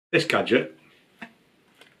This gadget,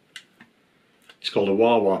 it's called a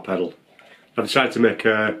wah wah pedal. I've decided to make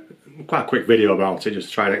quite a quick video about it, just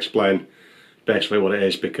to try and explain basically what it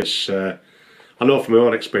is, because I know from my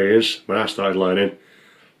own experience when I started learning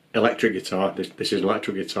electric guitar, this is an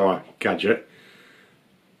electric guitar gadget,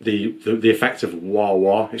 the effect of wah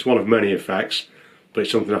wah, it's one of many effects, but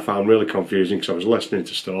it's something I found really confusing because I was listening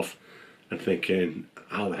to stuff and thinking,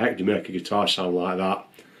 how the heck do you make a guitar sound like that?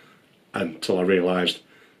 Until I realised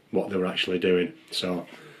what they were actually doing. So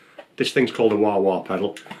this thing's called a wah wah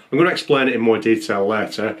pedal. I'm going to explain it in more detail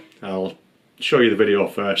later. I'll show you the video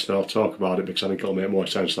first and I'll talk about it because I think it'll make more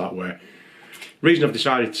sense that way. The reason I've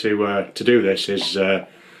decided to do this is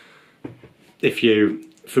if you're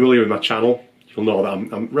familiar with my channel, you'll know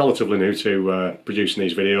that I'm relatively new to producing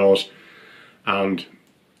these videos, and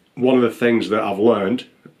one of the things that I've learned,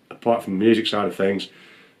 apart from the music side of things,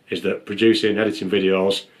 is that producing and editing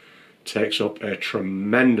videos takes up a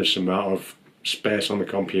tremendous amount of space on the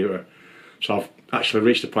computer. So I've actually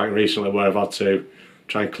reached a point recently where I've had to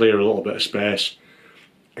try and clear a little bit of space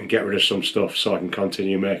and get rid of some stuff so I can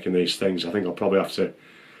continue making these things. I think I'll probably have to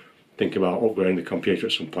think about upgrading the computer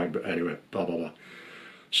at some point, but anyway, blah blah blah.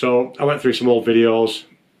 So I went through some old videos,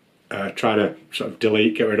 trying to sort of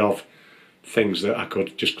delete, get rid of things that I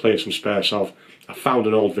could just clear some space of. I found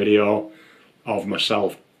an old video of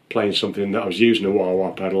myself playing something that I was using a wah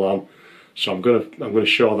wah pedal on, so I'm gonna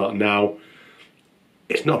show that now.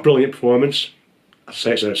 It's not a brilliant performance. I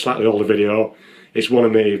say it's a slightly older video. It's one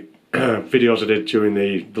of my videos I did during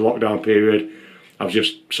the lockdown period. I was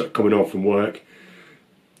just sort of coming home from work,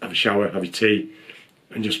 have a shower, have a tea,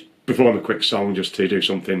 and just perform a quick song just to do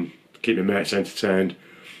something, keep my mates entertained.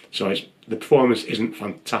 So the performance isn't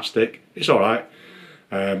fantastic. It's alright,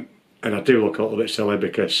 and I do look a little bit silly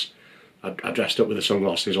because I dressed up with the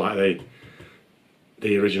sunglasses like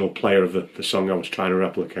the original player of the song I was trying to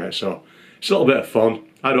replicate. So it's a little bit of fun.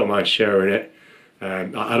 I don't mind sharing it.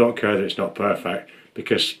 I don't care that it's not perfect,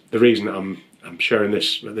 because the reason that I'm sharing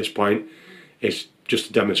this at this point is just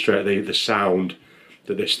to demonstrate the sound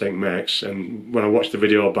that this thing makes. And when I watched the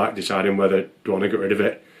video back, deciding whether do I want to get rid of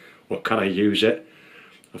it or can I use it,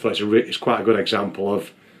 I thought it's quite a good example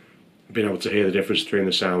of being able to hear the difference between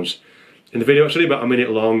the sounds. In the video, it's only about a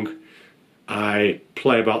minute long. I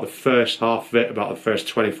play about the first half of it, about the first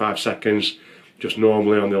 25 seconds, just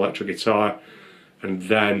normally on the electric guitar, and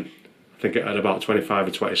then I think at about 25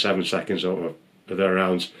 or 27 seconds or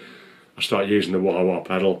thereabouts, I start using the wah wah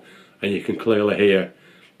pedal, and you can clearly hear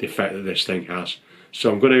the effect that this thing has.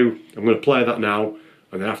 So I'm going to play that now,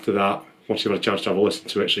 and then after that, once you've had a chance to have a listen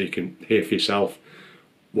to it so you can hear for yourself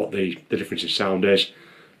what the difference in sound is,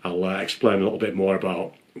 I'll explain a little bit more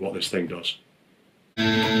about what this thing does.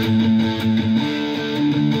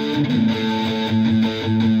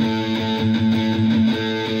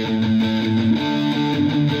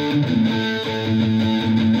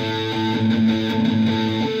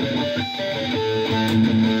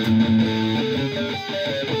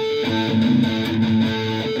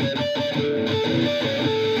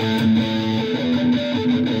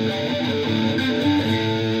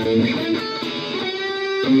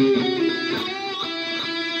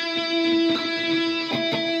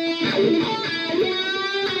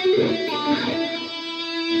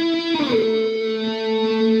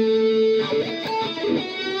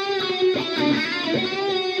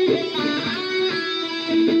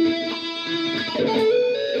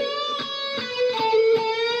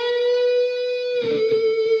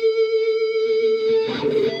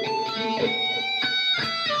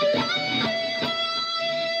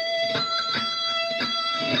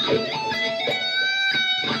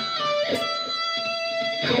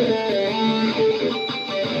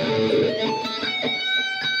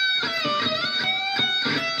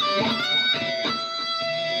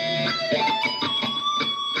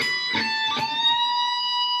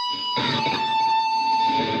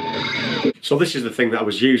 So this is the thing that I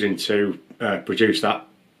was using to produce that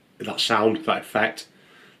sound, that effect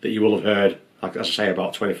that you will have heard, like, as I say,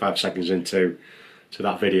 about 25 seconds into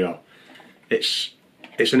that video. It's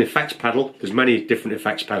an effects pedal. There's many different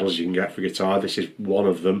effects pedals you can get for guitar. This is one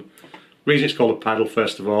of them. The reason it's called a pedal,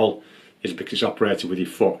 first of all, is because it's operated with your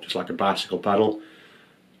foot, just like a bicycle pedal.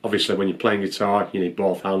 Obviously, when you're playing guitar, you need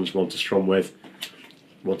both hands, one to strum with,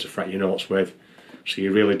 one to fret your notes with. So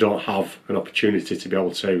you really don't have an opportunity to be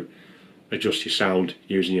able to adjust your sound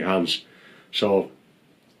using your hands. So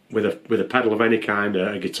with a pedal of any kind,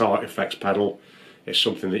 a guitar effects pedal, it's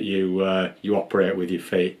something that you operate with your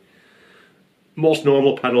feet. Most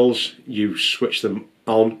normal pedals, you switch them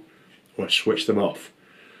on or switch them off.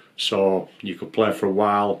 So you could play for a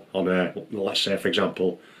while on a, let's say for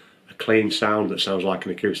example, clean sound that sounds like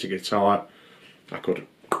an acoustic guitar, I could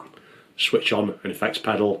switch on an effects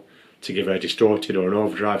pedal to give a distorted or an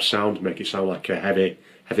overdrive sound, make it sound like a heavy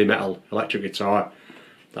metal electric guitar.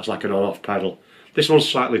 That's like an on-off pedal. This one's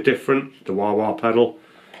slightly different, the wah-wah pedal,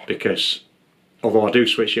 because although I do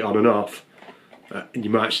switch it on and off, you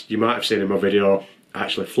might have seen in my video I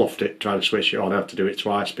actually fluffed it trying to switch it on. I had to do it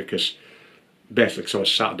twice because basically so I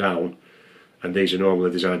sat down, and these are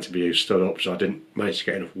normally designed to be used stood up, so I didn't manage to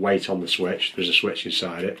get enough weight on the switch. There's a switch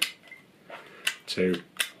inside it to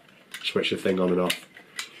switch the thing on and off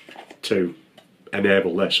to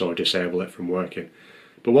enable this or disable it from working.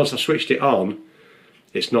 But once I switched it on,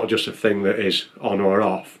 it's not just a thing that is on or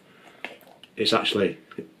off. It's actually,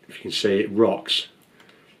 if you can see, it rocks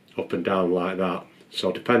up and down like that.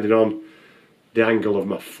 So depending on the angle of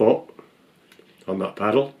my foot on that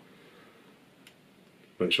pedal,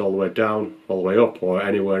 whether it's all the way down, all the way up, or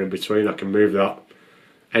anywhere in between, I can move that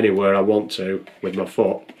anywhere I want to with my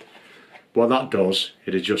foot. What that does,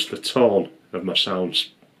 it adjusts the tone of my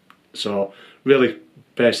sounds. So really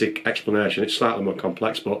basic explanation. It's slightly more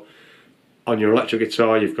complex, but on your electric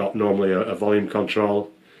guitar you've got normally a volume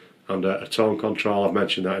control and a tone control. I've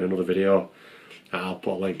mentioned that in another video. I'll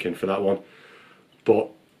put a link in for that one.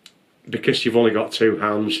 But because you've only got two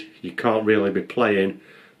hands, you can't really be playing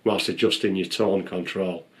whilst adjusting your tone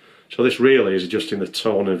control. So this really is adjusting the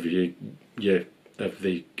tone of the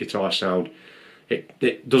guitar sound.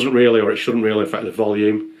 It doesn't really, or it shouldn't really, affect the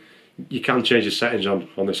volume. You can change the settings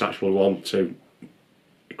on this actual one to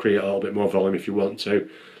create a little bit more volume if you want to,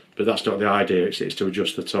 but that's not the idea. It's to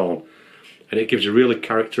adjust the tone, and it gives a really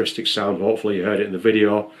characteristic sound. Hopefully you heard it in the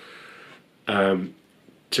video.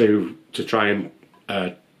 To try and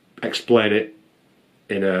explain it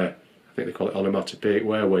in a, I think they call it onomatopoeic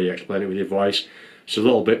way, where you explain it with your voice. It's a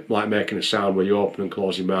little bit like making a sound where you open and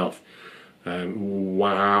close your mouth.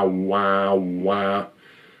 Wow, wow, wow.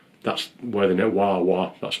 That's where the name, wah,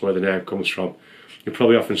 wah, that's where the name comes from. You'll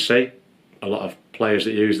probably often see a lot of players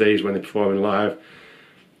that use these when they're performing live.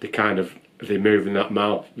 They're moving that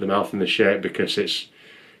mouth, the mouth in the shape, because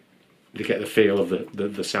they get the feel of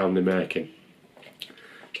the sound they're making.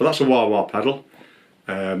 So that's a wah-wah pedal.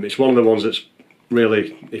 It's one of the ones that's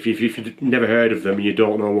really, if you've never heard of them and you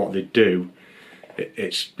don't know what they do,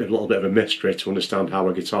 it's a little bit of a mystery to understand how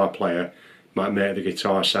a guitar player might make the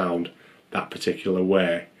guitar sound that particular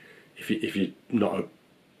way if you're not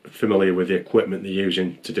familiar with the equipment they're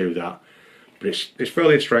using to do that. But it's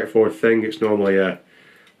fairly a straightforward thing. It's normally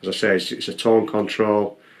as I say, it's a tone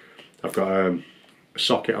control. I've got a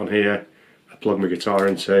socket on here I plug my guitar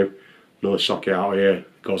into, another socket out here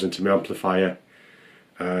goes into my amplifier,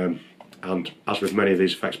 and as with many of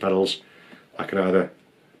these effects pedals, I can either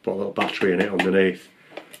put a little battery in it underneath,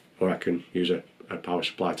 or I can use a power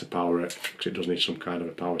supply to power it, because it does need some kind of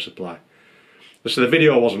a power supply. So the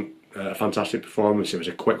video wasn't a fantastic performance, it was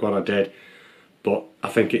a quick one I did, but I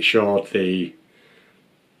think it showed the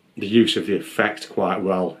use of the effect quite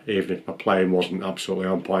well, even if my playing wasn't absolutely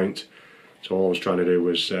on point. So all I was trying to do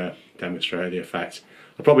was demonstrate the effect.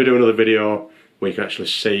 I'll probably do another video where you can actually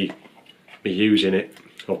see me using it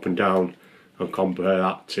up and down and compare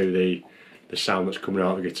that to the sound that's coming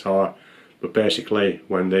out of the guitar. But basically,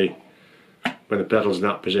 when the pedal's in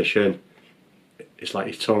that position, it's like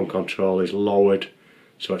your tone control is lowered,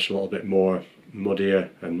 so it's a little bit more muddier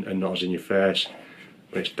and not as in your face.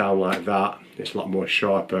 When it's down like that, it's a lot more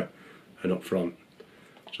sharper and up front.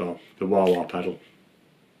 So the wah-wah pedal.